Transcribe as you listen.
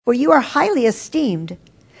for you are highly esteemed.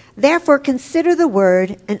 Therefore consider the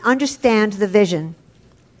word and understand the vision.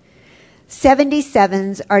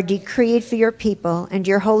 77s are decreed for your people and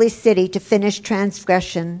your holy city to finish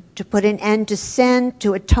transgression, to put an end to sin,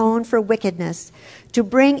 to atone for wickedness, to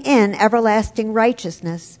bring in everlasting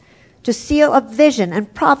righteousness, to seal up vision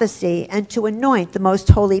and prophecy, and to anoint the most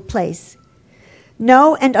holy place.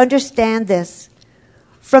 Know and understand this.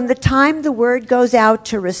 From the time the word goes out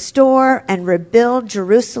to restore and rebuild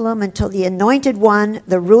Jerusalem until the anointed one,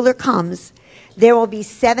 the ruler, comes, there will be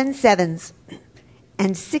 7 sevens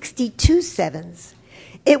and 62 sevens.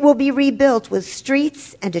 It will be rebuilt with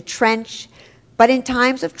streets and a trench, but in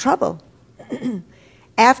times of trouble.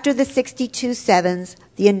 After the 62 sevens,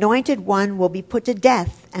 the anointed one will be put to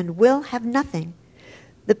death and will have nothing.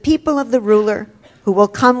 The people of the ruler who will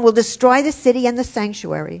come will destroy the city and the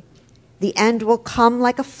sanctuary. The end will come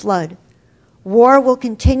like a flood. War will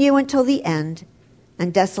continue until the end,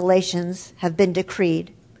 and desolations have been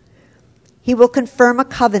decreed. He will confirm a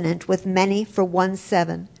covenant with many for 1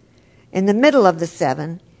 7. In the middle of the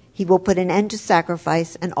 7, he will put an end to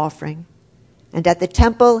sacrifice and offering. And at the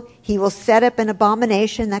temple, he will set up an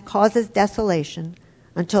abomination that causes desolation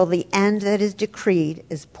until the end that is decreed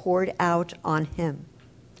is poured out on him.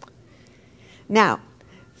 Now,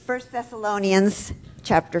 1 Thessalonians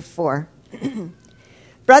chapter 4.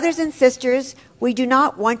 Brothers and sisters, we do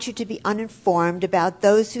not want you to be uninformed about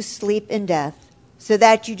those who sleep in death, so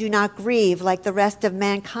that you do not grieve like the rest of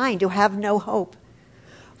mankind who have no hope.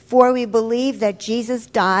 For we believe that Jesus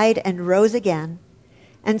died and rose again,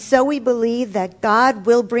 and so we believe that God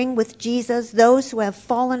will bring with Jesus those who have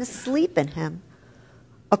fallen asleep in him.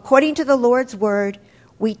 According to the Lord's word,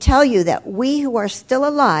 we tell you that we who are still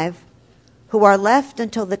alive, who are left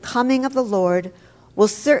until the coming of the Lord, will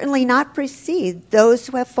certainly not precede those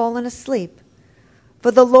who have fallen asleep. For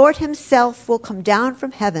the Lord himself will come down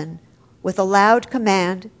from heaven with a loud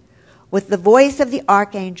command, with the voice of the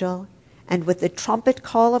archangel, and with the trumpet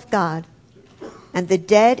call of God, and the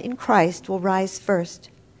dead in Christ will rise first.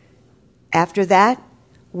 After that,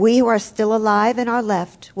 we who are still alive and are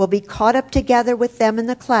left will be caught up together with them in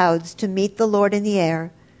the clouds to meet the Lord in the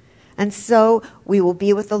air, and so we will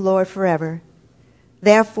be with the Lord forever.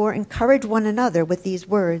 Therefore, encourage one another with these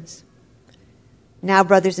words. Now,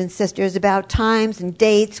 brothers and sisters, about times and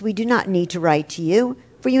dates we do not need to write to you,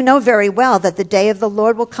 for you know very well that the day of the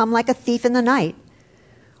Lord will come like a thief in the night.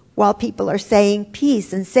 While people are saying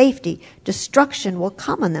peace and safety, destruction will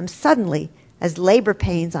come on them suddenly as labor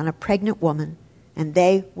pains on a pregnant woman, and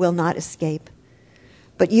they will not escape.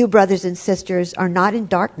 But you, brothers and sisters, are not in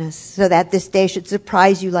darkness, so that this day should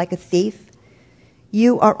surprise you like a thief.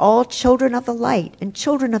 You are all children of the light and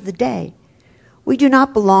children of the day. We do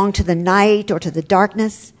not belong to the night or to the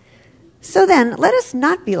darkness. So then, let us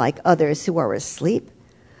not be like others who are asleep,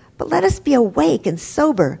 but let us be awake and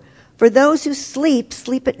sober. For those who sleep,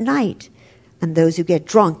 sleep at night, and those who get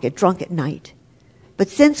drunk at night. But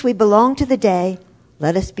since we belong to the day,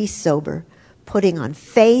 let us be sober, putting on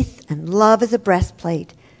faith and love as a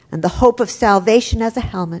breastplate, and the hope of salvation as a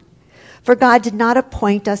helmet. For God did not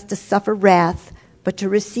appoint us to suffer wrath, but to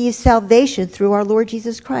receive salvation through our Lord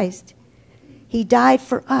Jesus Christ. He died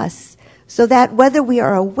for us, so that whether we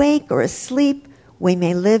are awake or asleep, we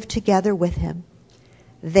may live together with him.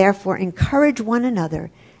 Therefore, encourage one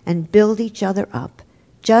another and build each other up,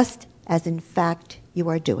 just as in fact you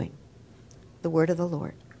are doing. The word of the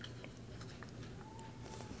Lord.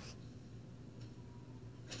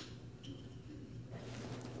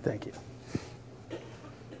 Thank you.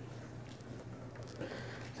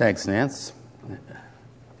 Thanks, Nance.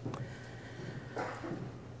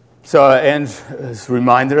 So, and has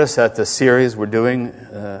reminded us that the series we're doing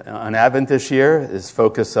on Advent this year is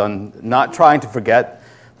focused on not trying to forget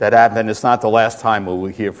that Advent is not the last time we will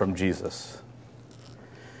hear from Jesus.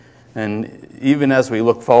 And even as we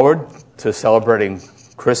look forward to celebrating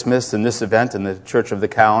Christmas and this event in the Church of the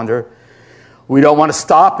Calendar, we don't want to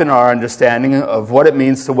stop in our understanding of what it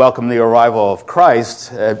means to welcome the arrival of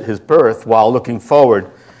Christ at his birth while looking forward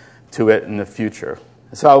to it in the future.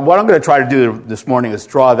 So what I'm going to try to do this morning is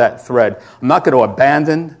draw that thread. I'm not going to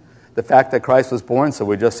abandon the fact that Christ was born, so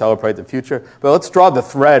we just celebrate the future. But let's draw the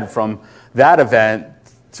thread from that event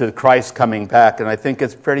to Christ coming back. And I think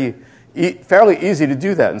it's fairly easy to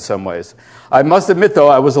do that in some ways. I must admit, though,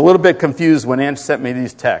 I was a little bit confused when Ange sent me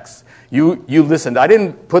these texts. You listened. I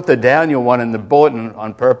didn't put the Daniel one in the bulletin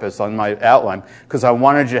on purpose on my outline because I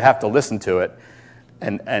wanted you to have to listen to it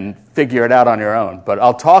and figure it out on your own. But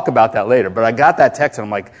I'll talk about that later. But I got that text, and I'm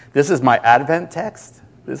like, this is my Advent text?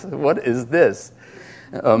 What is this?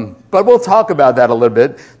 But we'll talk about that a little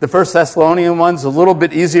bit. The First Thessalonian one's a little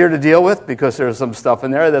bit easier to deal with because there's some stuff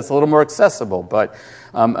in there that's a little more accessible. But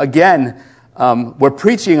again, we're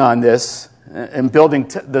preaching on this and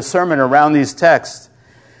building the sermon around these texts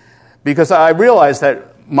because I realize that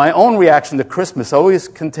my own reaction to Christmas always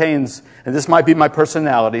contains, and this might be my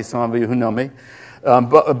personality, some of you who know me,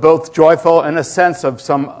 both joyful and a sense of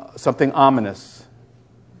something ominous,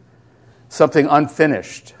 something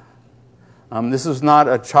unfinished. This is not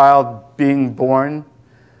a child being born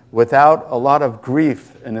without a lot of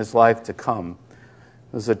grief in his life to come.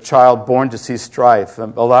 This is a child born to see strife. A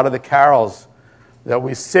lot of the carols that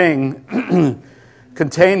we sing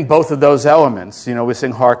contain both of those elements. You know, we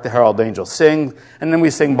sing "Hark the Herald Angels Sing," and then we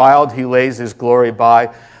sing "Mild He lays His glory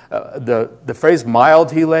by." The phrase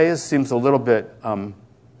 "mild He lays" seems a little bit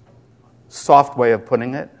soft way of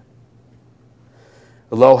putting it.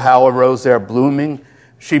 Lo, how arose there blooming.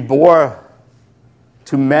 She bore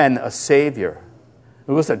to men a Savior.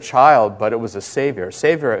 It was a child, but it was a Savior.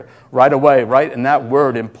 Savior, right away, right in that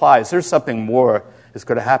word implies there's something more is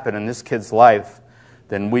going to happen in this kid's life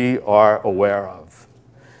than we are aware of.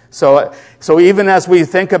 So even as we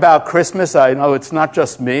think about Christmas, I know it's not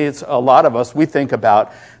just me, it's a lot of us, we think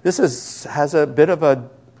about, has a bit of an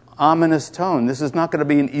ominous tone. This is not going to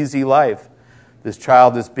be an easy life this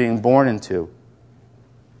child is being born into.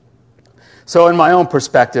 So in my own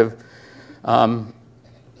perspective,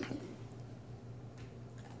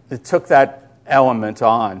 it took that element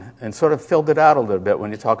on and sort of filled it out a little bit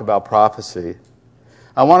when you talk about prophecy.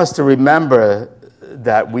 I want us to remember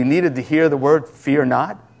that we needed to hear the word "fear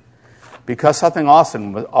not," because something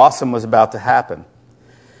awesome was about to happen.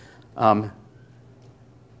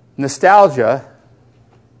 Nostalgia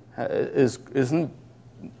isn't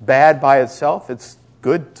bad by itself. It's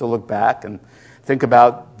good to look back and think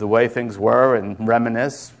about the way things were and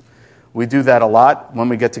reminisce. We do that a lot when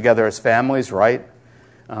we get together as families, right?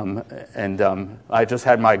 I just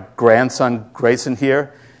had my grandson Grayson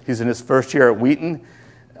here. He's in his first year at Wheaton.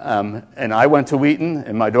 And I went to Wheaton,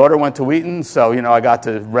 and my daughter went to Wheaton, so, I got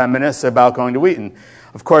to reminisce about going to Wheaton.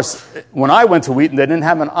 Of course, when I went to Wheaton, they didn't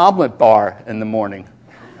have an omelet bar in the morning.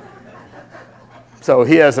 So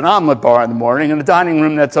he has an omelet bar in the morning and a dining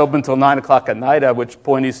room that's open until 9 o'clock at night, at which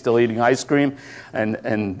point he's still eating ice cream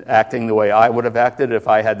and acting the way I would have acted if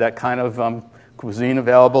I had that kind of cuisine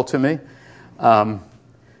available to me.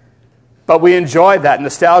 But we enjoyed that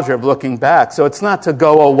nostalgia of looking back. So it's not to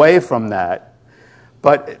go away from that.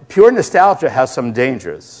 But pure nostalgia has some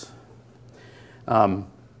dangers. And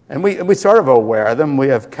we sort of are aware of them. We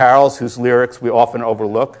have carols whose lyrics we often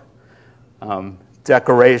overlook.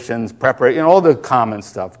 Decorations, preparation, all the common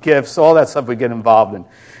stuff. Gifts, all that stuff we get involved in.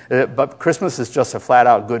 But Christmas is just a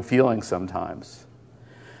flat-out good feeling sometimes.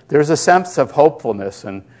 There's a sense of hopefulness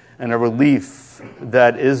and a relief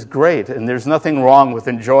that is great. And there's nothing wrong with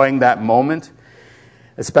enjoying that moment,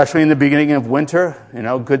 especially in the beginning of winter.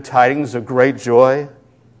 Good tidings of great joy.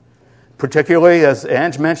 Particularly, as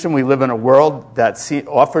Ange mentioned, we live in a world that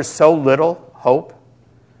offers so little hope,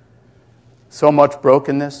 so much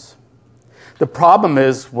brokenness. The problem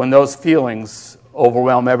is when those feelings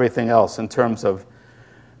overwhelm everything else in terms of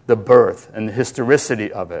the birth and the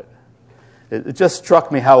historicity of it. It just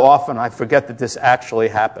struck me how often I forget that this actually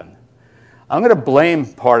happened. I'm going to blame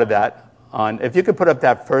part of that on, if you could put up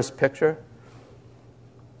that first picture.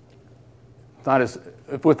 Not as,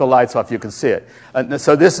 with the lights off, you can see it.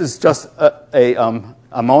 So this is just I'm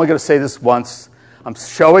only going to say this once. I'm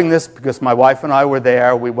showing this because my wife and I were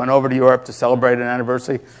there. We went over to Europe to celebrate an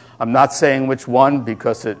anniversary. I'm not saying which one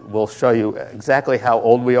because it will show you exactly how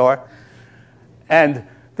old we are. And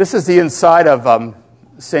this is the inside of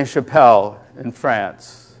Saint-Chapelle in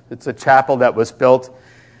France. It's a chapel that was built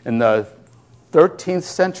in the 13th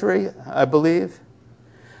century, I believe.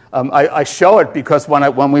 I show it because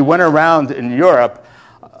when we went around in Europe,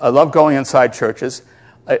 I love going inside churches.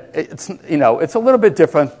 It's a little bit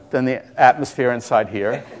different than the atmosphere inside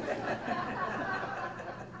here.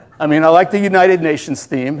 I mean, I like the United Nations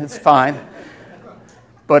theme. It's fine.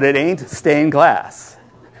 But it ain't stained glass.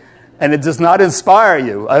 And it does not inspire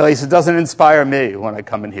you. At least it doesn't inspire me when I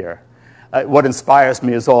come in here. What inspires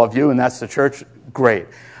me is all of you, and that's the church. Great.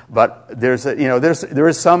 But there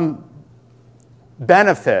is some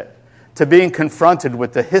benefit to being confronted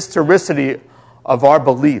with the historicity of our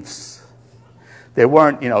beliefs. They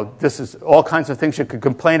weren't, this is all kinds of things you could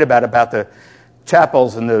complain about the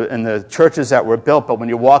chapels and the churches that were built, but when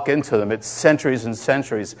you walk into them, it's centuries and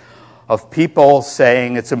centuries of people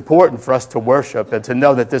saying it's important for us to worship and to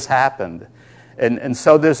know that this happened. And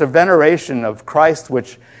so there's a veneration of Christ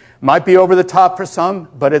which might be over the top for some,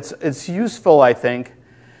 but it's useful, I think,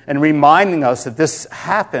 and reminding us that this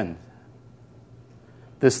happened.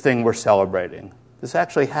 This thing we're celebrating. This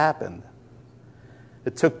actually happened.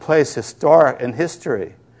 It took place in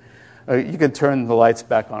history. You can turn the lights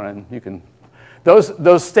back on and you can...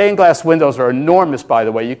 Those stained glass windows are enormous, by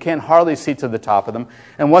the way. You can't hardly see to the top of them.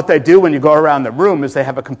 And what they do when you go around the room is they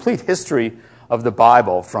have a complete history of the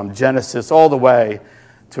Bible from Genesis all the way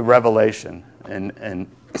to Revelation. And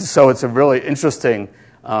so it's a really interesting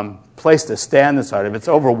place to stand inside of. It's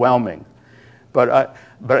overwhelming. But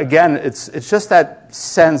again, it's just that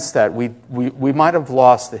sense that we might have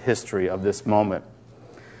lost the history of this moment.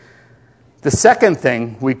 The second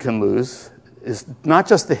thing we can lose is not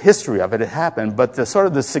just the history of it happened, but the sort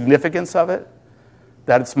of the significance of it,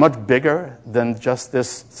 that it's much bigger than just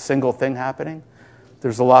this single thing happening.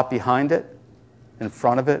 There's a lot behind it, in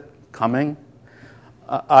front of it, coming.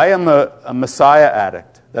 I am a Messiah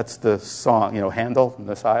addict. That's the song, Handel,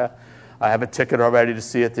 Messiah. I have a ticket already to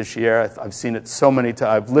see it this year. I've seen it so many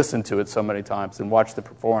times. I've listened to it so many times and watched it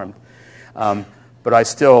performed. But I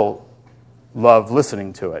still love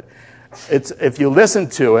listening to it. If you listen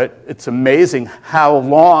to it, it's amazing how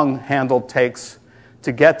long Handel takes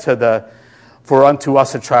to get to "For unto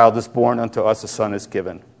us a child is born, unto us a son is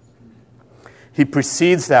given." He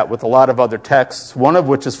precedes that with a lot of other texts, one of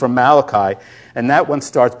which is from Malachi, and that one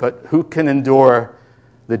starts, "But who can endure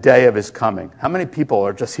the day of his coming?" How many people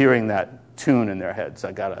are just hearing that tune in their heads?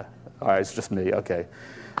 All right, it's just me. Okay,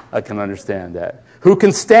 I can understand that. Who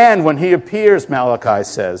can stand when he appears, Malachi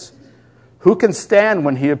says. Who can stand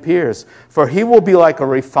when he appears? For he will be like a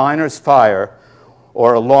refiner's fire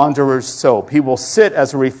or a launderer's soap. He will sit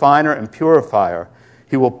as a refiner and purifier.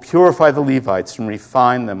 He will purify the Levites and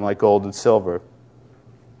refine them like gold and silver.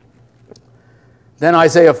 Then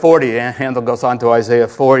Isaiah 40, Handel goes on to Isaiah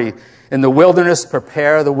 40. In the wilderness,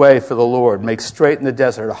 prepare the way for the Lord. Make straight in the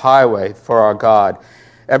desert a highway for our God.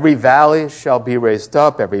 Every valley shall be raised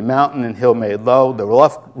up, every mountain and hill made low. The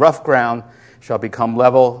rough ground shall become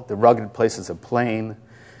level, the rugged places a plain.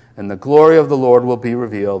 And the glory of the Lord will be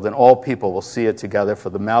revealed, and all people will see it together,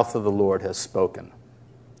 for the mouth of the Lord has spoken.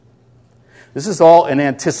 This is all in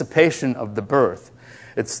anticipation of the birth.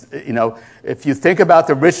 It's, if you think about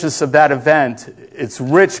the richness of that event, it's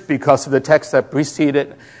rich because of the texts that precede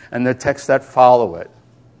it and the texts that follow it.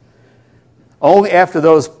 Only after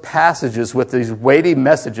those passages with these weighty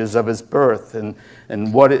messages of his birth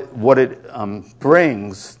and what it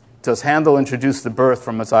brings does Handel introduce the birth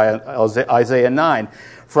from Isaiah 9.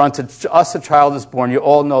 For unto us a child is born. You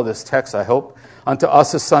all know this text, I hope. Unto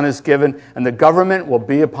us a son is given, and the government will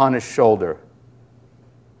be upon his shoulder.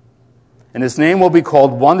 And his name will be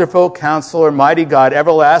called Wonderful Counselor, Mighty God,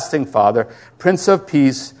 Everlasting Father, Prince of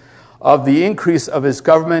Peace. Of the increase of his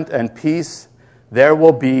government and peace, there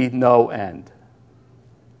will be no end.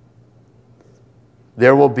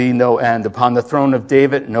 There will be no end upon the throne of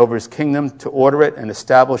David and over his kingdom, to order it and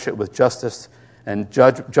establish it with justice and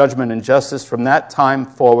judgment and justice from that time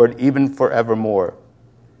forward, even forevermore.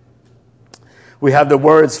 We have the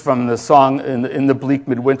words from the song in the bleak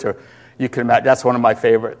midwinter. You can imagine, that's one of my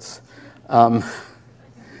favorites. But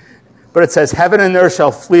it says, heaven and earth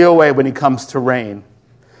shall flee away when he comes to reign.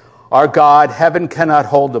 Our God, heaven cannot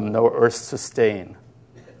hold him, nor earth sustain.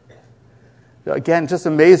 Again, just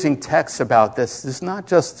amazing texts about this. It's not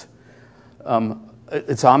just,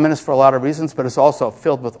 it's ominous for a lot of reasons, but it's also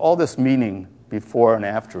filled with all this meaning before and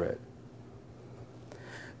after it.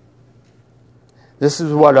 This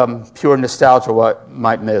is what pure nostalgia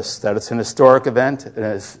might miss, that it's an historic event, and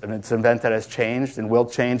it's an event that has changed and will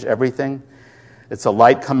change everything. It's a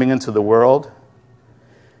light coming into the world,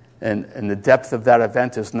 and the depth of that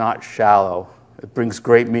event is not shallow. It brings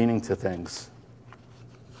great meaning to things.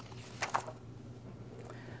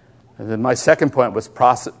 And then my second point was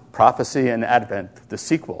prophecy and Advent, the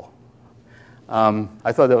sequel.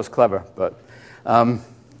 I thought that was clever, but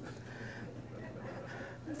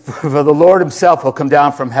for the Lord himself will come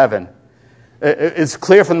down from heaven. It's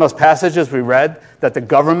clear from those passages we read that the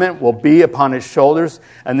government will be upon his shoulders,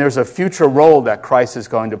 and there's a future role that Christ is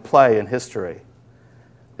going to play in history.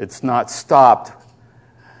 It's not stopped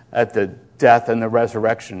at the death and the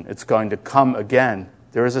resurrection. It's going to come again.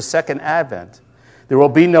 There is a second advent. There will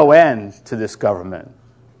be no end to this government.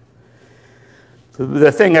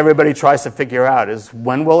 The thing everybody tries to figure out is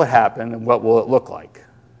when will it happen and what will it look like?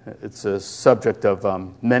 It's a subject of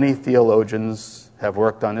many theologians have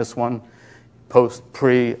worked on this one. Post,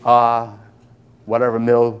 pre, whatever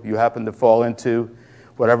mill you happen to fall into,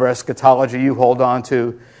 whatever eschatology you hold on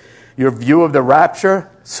to. Your view of the rapture,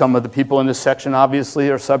 some of the people in this section obviously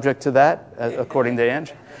are subject to that, according to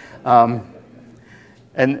Ange.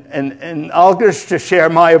 And I'll just share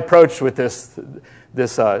my approach with this.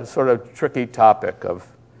 this sort of tricky topic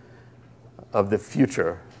of the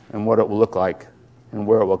future and what it will look like and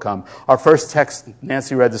where it will come. Our first text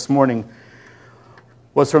Nancy read this morning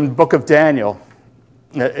was from the book of Daniel.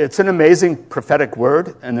 It's an amazing prophetic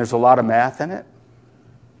word, and there's a lot of math in it.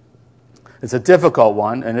 It's a difficult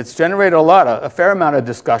one, and it's generated a fair amount of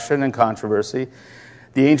discussion and controversy.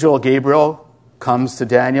 The angel Gabriel comes to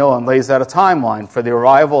Daniel and lays out a timeline for the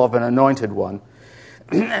arrival of an anointed one.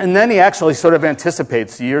 And then he actually sort of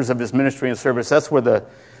anticipates the years of his ministry and service. That's where the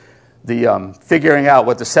figuring out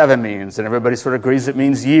what the 7 means, and everybody sort of agrees it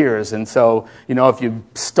means years. And so, if you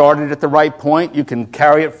started at the right point, you can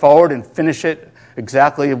carry it forward and finish it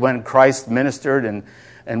exactly when Christ ministered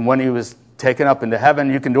and when he was taken up into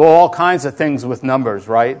heaven. You can do all kinds of things with numbers,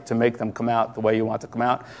 right, to make them come out the way you want to come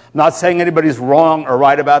out. I'm not saying anybody's wrong or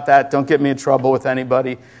right about that. Don't get me in trouble with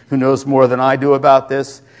anybody who knows more than I do about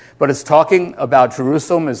this. But it's talking about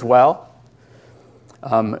Jerusalem as well.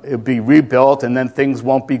 It'll be rebuilt, and then things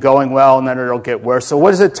won't be going well, and then it'll get worse. So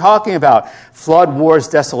what is it talking about? Flood, wars,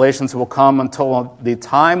 desolations will come until the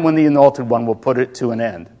time when the anointed one will put it to an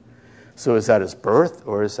end. So is that his birth,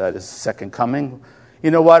 or is that his second coming? You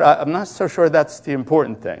know what? I'm not so sure that's the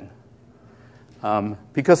important thing.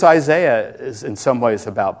 Because Isaiah is in some ways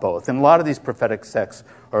about both. And a lot of these prophetic texts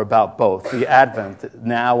are about both. The Advent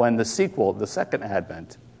now and the sequel, the second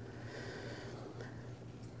Advent.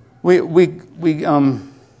 We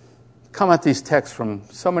come at these texts from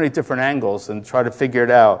so many different angles and try to figure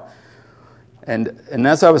it out. And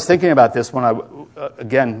as I was thinking about this, when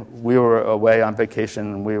we were away on vacation,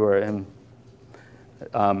 and we were in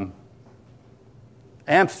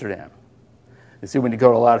Amsterdam. You see, when you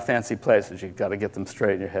go to a lot of fancy places, you've got to get them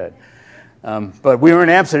straight in your head. But we were in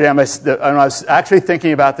Amsterdam, and I was actually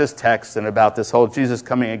thinking about this text and about this whole Jesus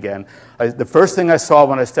coming again. The first thing I saw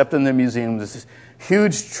when I stepped in the museum was this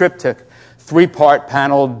huge triptych, 3-part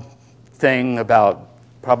paneled thing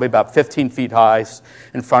probably about 15 feet high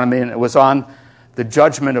in front of me, and it was on the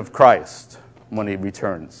judgment of Christ when he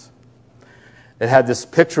returns. It had this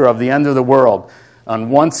picture of the end of the world.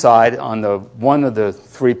 On one side, on one of the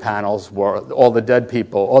 3 panels, were all the dead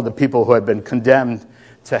people, all the people who had been condemned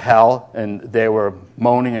to hell, and they were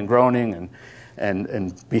moaning and groaning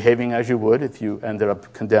and behaving as you would if you ended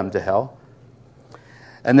up condemned to hell.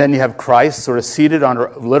 And then you have Christ sort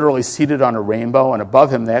of literally seated on a rainbow, and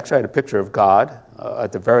above him they actually had a picture of God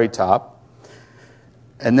at the very top.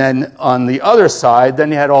 And then on the other side,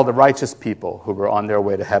 then you had all the righteous people who were on their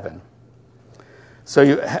way to heaven. So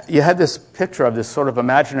you had this picture of this sort of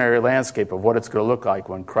imaginary landscape of what it's going to look like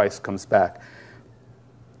when Christ comes back.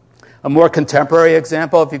 A more contemporary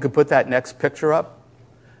example, if you could put that next picture up.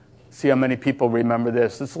 See how many people remember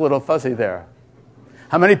this. It's a little fuzzy there.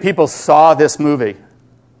 How many people saw this movie,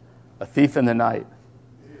 A Thief in the Night?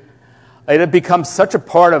 It had become such a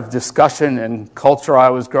part of discussion and culture I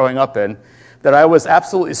was growing up in that I was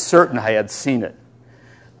absolutely certain I had seen it.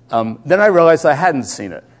 Then I realized I hadn't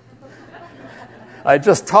seen it. I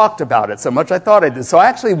just talked about it so much I thought I did. So I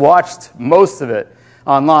actually watched most of it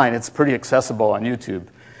online. It's pretty accessible on YouTube.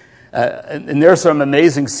 And there are some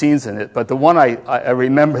amazing scenes in it, but the one I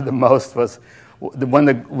remember the most was when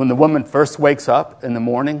the woman first wakes up in the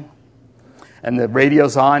morning and the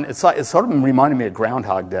radio's on. It sort of reminded me of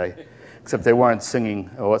Groundhog Day, except they weren't singing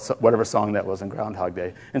whatever song that was in Groundhog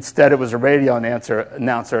Day. Instead, it was a radio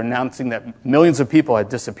announcer announcing that millions of people had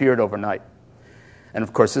disappeared overnight. And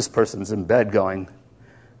of course, this person's in bed going,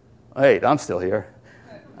 "Wait, I'm still here.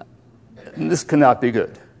 This cannot be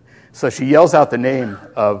good." So she yells out the name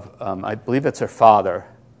of, I believe it's her father,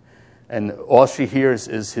 and all she hears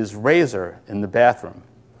is his razor in the bathroom.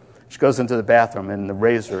 She goes into the bathroom, and the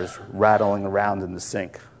razor is rattling around in the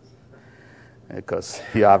sink because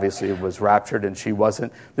he obviously was raptured and she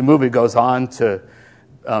wasn't. The movie goes on to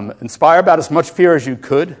inspire about as much fear as you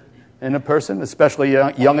could in a person, especially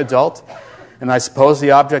a young adult. And I suppose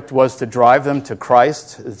the object was to drive them to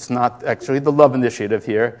Christ. It's not actually the love initiative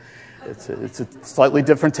here. It's a slightly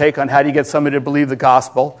different take on how do you get somebody to believe the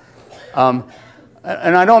gospel. And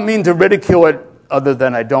I don't mean to ridicule it other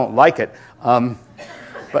than I don't like it.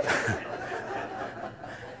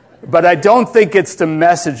 But I don't think it's the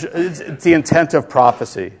message, it's the intent of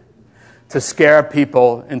prophecy, to scare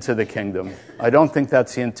people into the kingdom. I don't think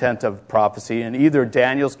that's the intent of prophecy in either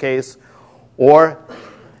Daniel's case or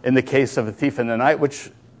in the case of a thief in the night, which,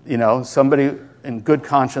 somebody in good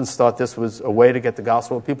conscience thought this was a way to get the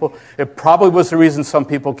gospel to people. It probably was the reason some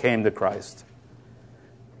people came to Christ.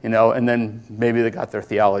 And then maybe they got their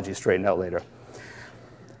theology straightened out later.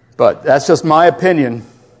 But that's just my opinion.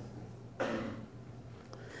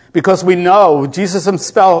 Because we know Jesus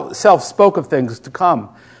himself spoke of things to come.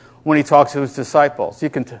 when he talks to his disciples. You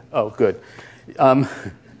can, good.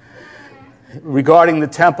 Regarding the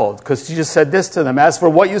temple, because Jesus said this to them, as for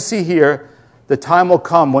what you see here, the time will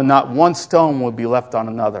come when not one stone will be left on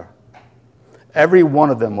another. Every one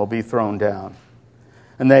of them will be thrown down.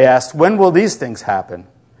 And they asked, when will these things happen?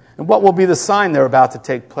 And what will be the sign they're about to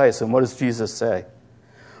take place? And what does Jesus say?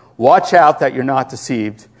 Watch out that you're not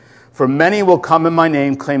deceived, for many will come in my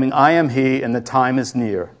name, claiming I am he, and the time is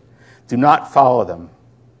near. Do not follow them.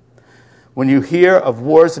 When you hear of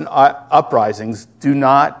wars and uprisings, do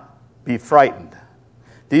not be frightened.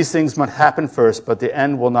 These things must happen first, but the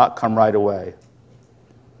end will not come right away.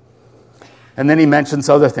 And then he mentions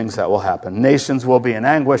other things that will happen. Nations will be in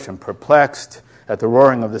anguish and perplexed at the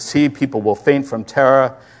roaring of the sea. People will faint from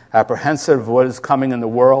terror, apprehensive of what is coming in the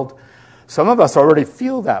world. Some of us already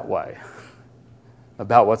feel that way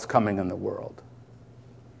about what's coming in the world.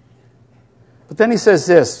 But then he says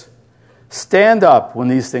this, stand up when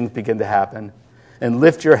these things begin to happen and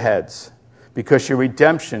lift your heads, because your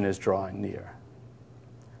redemption is drawing near.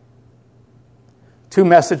 Two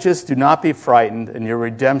messages, do not be frightened, and your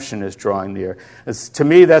redemption is drawing near. To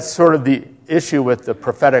me, that's sort of the issue with the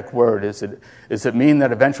prophetic word. Does it mean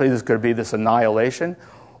that eventually there's going to be this annihilation,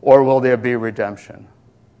 or will there be redemption?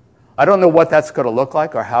 I don't know what that's going to look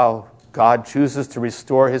like or how God chooses to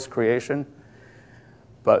restore his creation,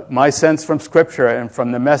 but my sense from Scripture and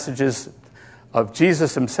from the messages of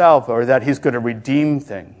Jesus himself are that he's going to redeem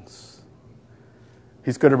things.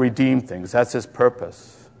 He's going to redeem things. That's his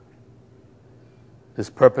purpose. His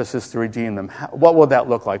purpose is to redeem them. What will that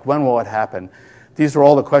look like? When will it happen? These are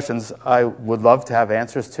all the questions I would love to have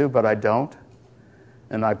answers to, but I don't.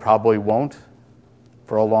 And I probably won't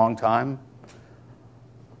for a long time.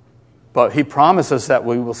 But he promises that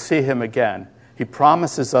we will see him again. He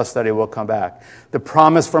promises us that he will come back. The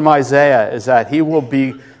promise from Isaiah is that he will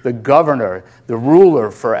be the governor, the ruler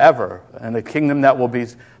forever, and a kingdom that will be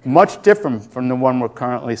much different from the one we're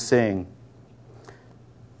currently seeing.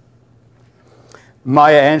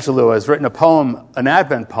 Maya Angelou has written a poem, an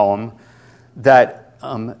Advent poem, that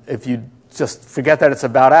if you just forget that it's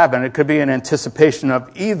about Advent, it could be an anticipation of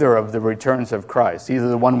either of the returns of Christ, either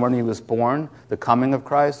the one when he was born, the coming of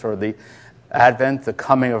Christ, or the Advent, the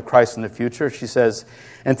coming of Christ in the future. She says,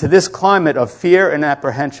 and to this climate of fear and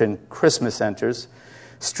apprehension, Christmas enters,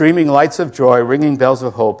 streaming lights of joy, ringing bells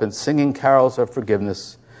of hope, and singing carols of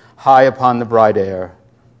forgiveness high upon the bright air.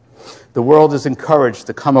 The world is encouraged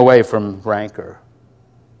to come away from rancor.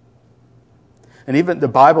 And even the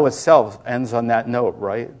Bible itself ends on that note,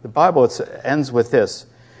 right? The Bible ends with this.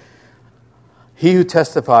 He who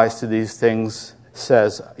testifies to these things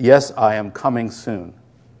says, yes, I am coming soon.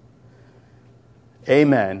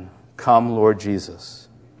 Amen. Come, Lord Jesus.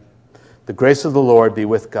 The grace of the Lord be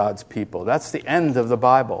with God's people. That's the end of the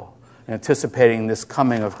Bible, anticipating this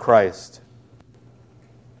coming of Christ.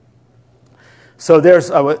 So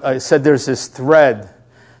I said there's this thread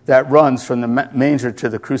that runs from the manger to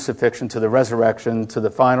the crucifixion, to the resurrection, to the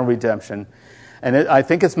final redemption. And I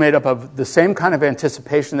think it's made up of the same kind of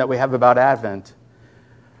anticipation that we have about Advent.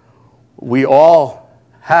 We all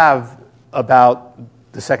have about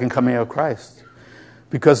the second coming of Christ.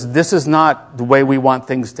 Because this is not the way we want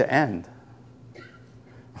things to end.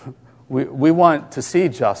 We want to see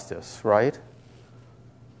justice, right?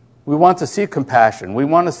 We want to see compassion. We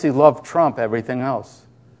want to see love trump everything else.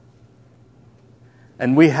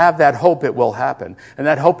 And we have that hope it will happen. And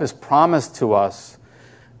that hope is promised to us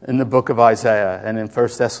in the book of Isaiah and in 1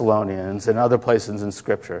 Thessalonians and other places in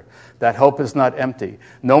Scripture. That hope is not empty.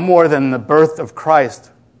 No more than the birth of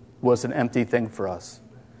Christ was an empty thing for us.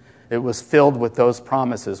 It was filled with those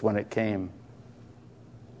promises when it came.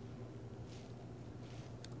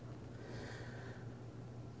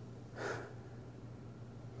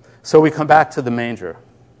 So we come back to the manger,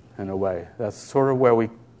 in a way. That's sort of where we,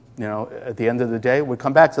 at the end of the day, we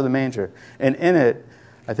come back to the manger. And in it,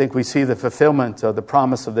 I think we see the fulfillment of the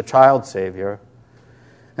promise of the child Savior.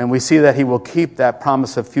 And we see that he will keep that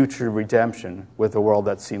promise of future redemption with a world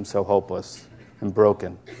that seems so hopeless and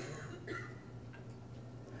broken.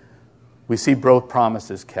 We see both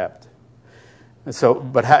promises kept. And so,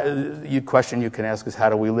 but question you can ask is, how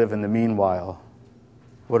do we live in the meanwhile?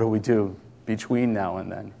 What do we do between now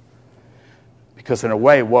and then? Because in a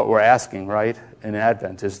way, what we're asking, right, in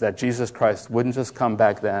Advent is that Jesus Christ wouldn't just come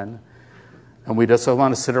back then, and we just don't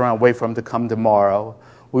want to sit around and wait for him to come tomorrow.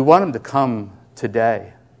 We want him to come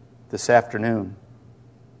today, this afternoon.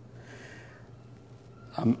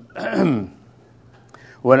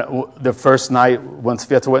 When the first night, when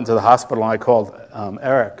Sveta went into the hospital, I called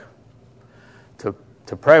Eric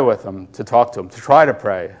to pray with him, to talk to him, to try to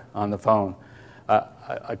pray on the phone.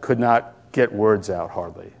 I could not get words out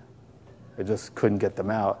hardly. I just couldn't get them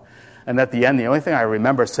out. And at the end, the only thing I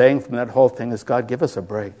remember saying from that whole thing is, God, give us a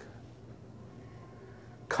break.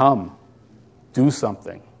 Come, do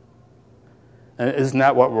something. And isn't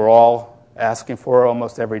that what we're all asking for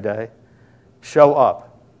almost every day? Show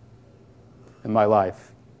up in my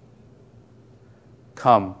life.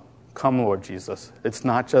 Come, Lord Jesus. It's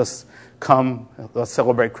not just come, let's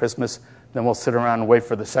celebrate Christmas, then we'll sit around and wait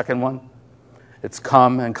for the second one. It's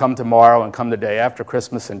come, and come tomorrow, and come the day after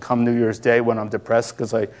Christmas, and come New Year's Day when I'm depressed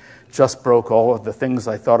because I just broke all of the things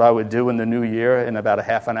I thought I would do in the new year in about a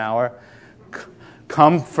half an hour.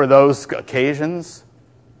 Come for those occasions.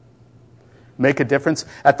 Make a difference.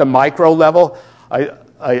 At the micro level,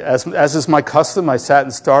 as is my custom, I sat in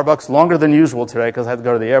Starbucks longer than usual today because I had to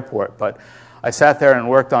go to the airport. But I sat there and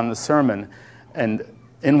worked on the sermon, and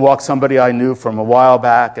in walked somebody I knew from a while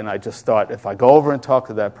back, and I just thought, if I go over and talk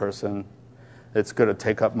to that person, it's going to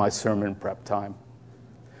take up my sermon prep time.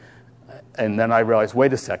 And then I realized,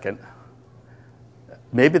 wait a second,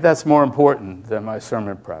 maybe that's more important than my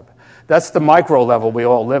sermon prep. That's the micro level we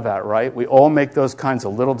all live at, right? We all make those kinds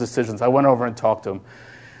of little decisions. I went over and talked to him,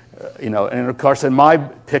 and of course in my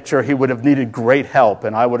picture he would have needed great help,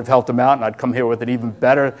 and I would have helped him out, and I'd come here with it even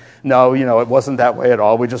better. No, it wasn't that way at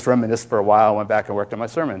all. We just reminisced for a while, went back and worked on my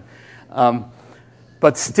sermon.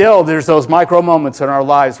 But still, there's those micro moments in our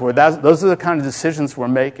lives where those are the kind of decisions we're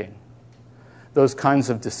making. Those kinds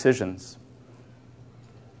of decisions.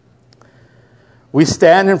 We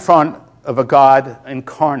stand in front of a God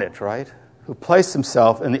incarnate, right? Who placed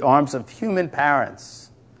himself in the arms of human parents.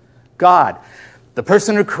 God, the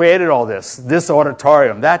person who created all this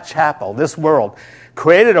auditorium, that chapel, this world,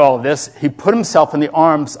 created all of this. He put himself in the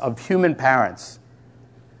arms of human parents.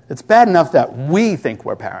 It's bad enough that we think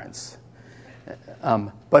we're parents.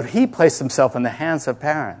 But he placed himself in the hands of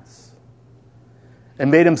parents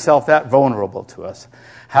and made himself that vulnerable to us.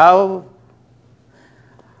 How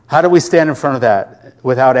do we stand in front of that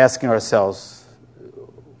without asking ourselves,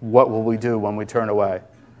 what will we do when we turn away?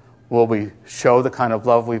 Will we show the kind of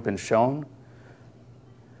love we've been shown?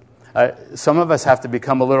 Some of us have to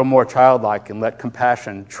become a little more childlike and let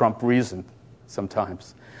compassion trump reason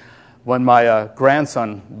sometimes. When my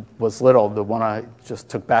grandson was little, the one I just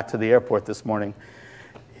took back to the airport this morning,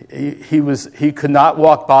 he could not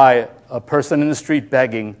walk by a person in the street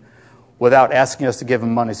begging without asking us to give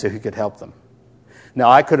him money so he could help them. Now,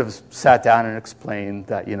 I could have sat down and explained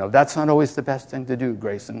that, that's not always the best thing to do,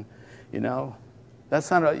 Grayson. That's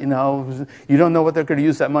not, you don't know what they're going to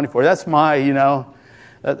use that money for. That's my,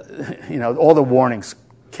 all the warnings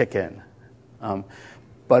kick in.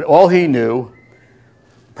 But all he knew,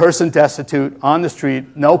 person destitute, on the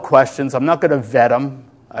street, no questions. I'm not going to vet him.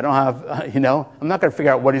 I don't have, I'm not going to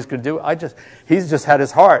figure out what he's going to do. He's just had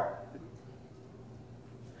his heart.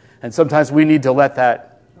 And sometimes we need to let that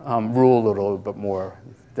rule a little bit more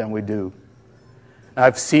than we do.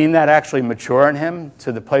 I've seen that actually mature in him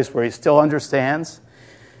to the place where he still understands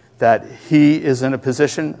that he is in a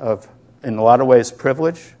position of, in a lot of ways,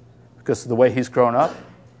 privilege because of the way he's grown up,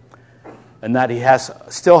 and that he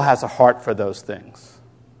still has a heart for those things.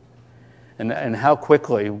 And how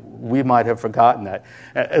quickly we might have forgotten that.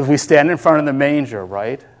 As we stand in front of the manger,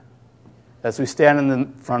 right? As we stand in the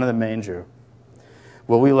front of the manger,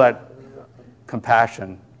 will we let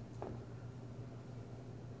compassion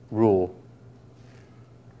rule?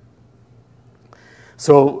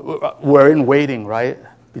 So we're in waiting, right?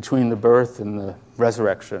 Between the birth and the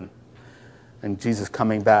resurrection and Jesus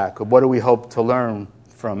coming back. What do we hope to learn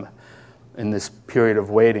from in this period of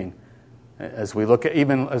waiting? As we look at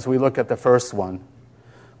the first one,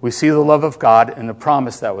 we see the love of God and the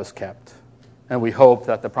promise that was kept, and we hope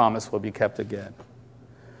that the promise will be kept again.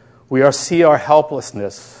 We see our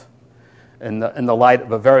helplessness in the light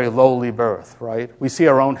of a very lowly birth, right? We see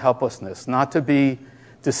our own helplessness, not to be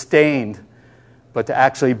disdained, but to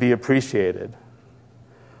actually be appreciated.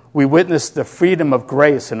 We witness the freedom of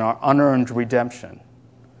grace in our unearned redemption.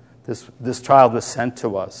 This child was sent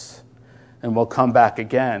to us and will come back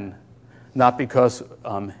again, not because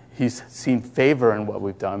he's seen favor in what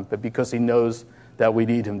we've done, but because he knows that we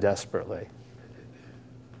need him desperately.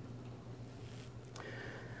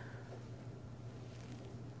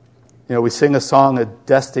 We sing a song,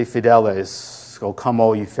 Adeste Fideles, O Come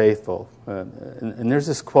All Ye Faithful. And there's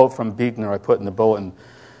this quote from Buechner I put in the bulletin.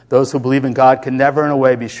 Those who believe in God can never in a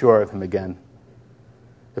way be sure of him again.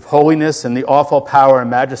 If holiness and the awful power and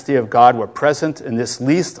majesty of God were present in this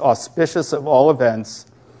least auspicious of all events,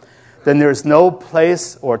 then there is no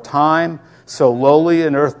place or time so lowly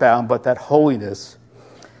and earthbound but that holiness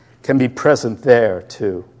can be present there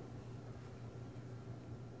too.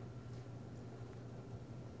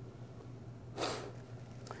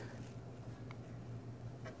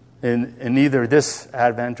 in either this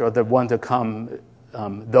Advent or the one to come,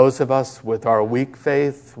 those of us with our weak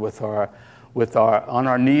faith, with our on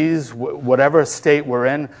our knees, whatever state we're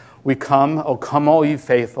in, we come. Oh, come, all ye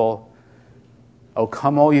faithful. Oh,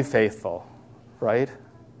 come, all ye faithful. Right?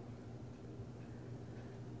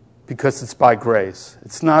 Because it's by grace.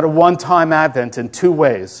 It's not a one-time Advent in two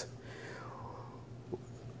ways.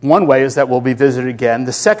 One way is that we'll be visited again.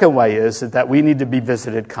 The second way is that we need to be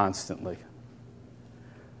visited constantly.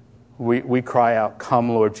 We cry out, "Come,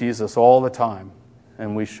 Lord Jesus," all the time,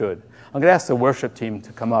 and we should. I'm going to ask the worship team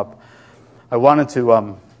to come up. I wanted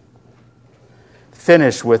to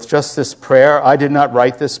finish with just this prayer. I did not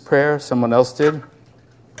write this prayer. Someone else did.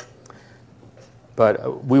 But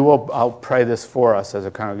I'll pray this for us as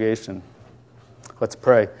a congregation. Let's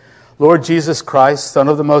pray. Lord Jesus Christ, Son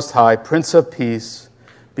of the Most High, Prince of Peace,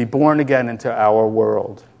 be born again into our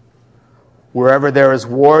world. Wherever there is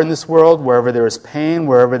war in this world, wherever there is pain,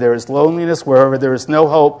 wherever there is loneliness, wherever there is no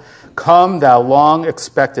hope, come, thou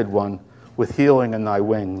long-expected one, with healing in thy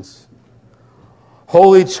wings.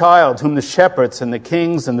 Holy child, whom the shepherds and the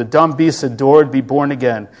kings and the dumb beasts adored, be born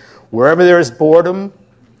again. Wherever there is boredom,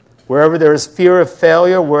 wherever there is fear of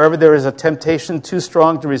failure, wherever there is a temptation too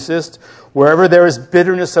strong to resist, wherever there is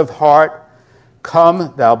bitterness of heart,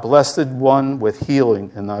 come, thou blessed one, with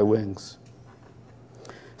healing in thy wings.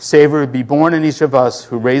 Savior, be born in each of us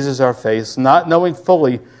who raises our face, not knowing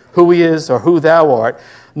fully who he is or who thou art,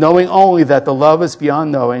 knowing only that the love is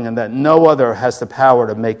beyond knowing and that no other has the power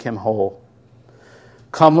to make him whole.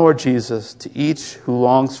 Come, Lord Jesus, to each who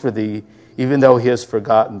longs for thee, even though he has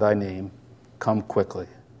forgotten thy name. Come quickly.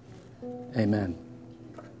 Amen.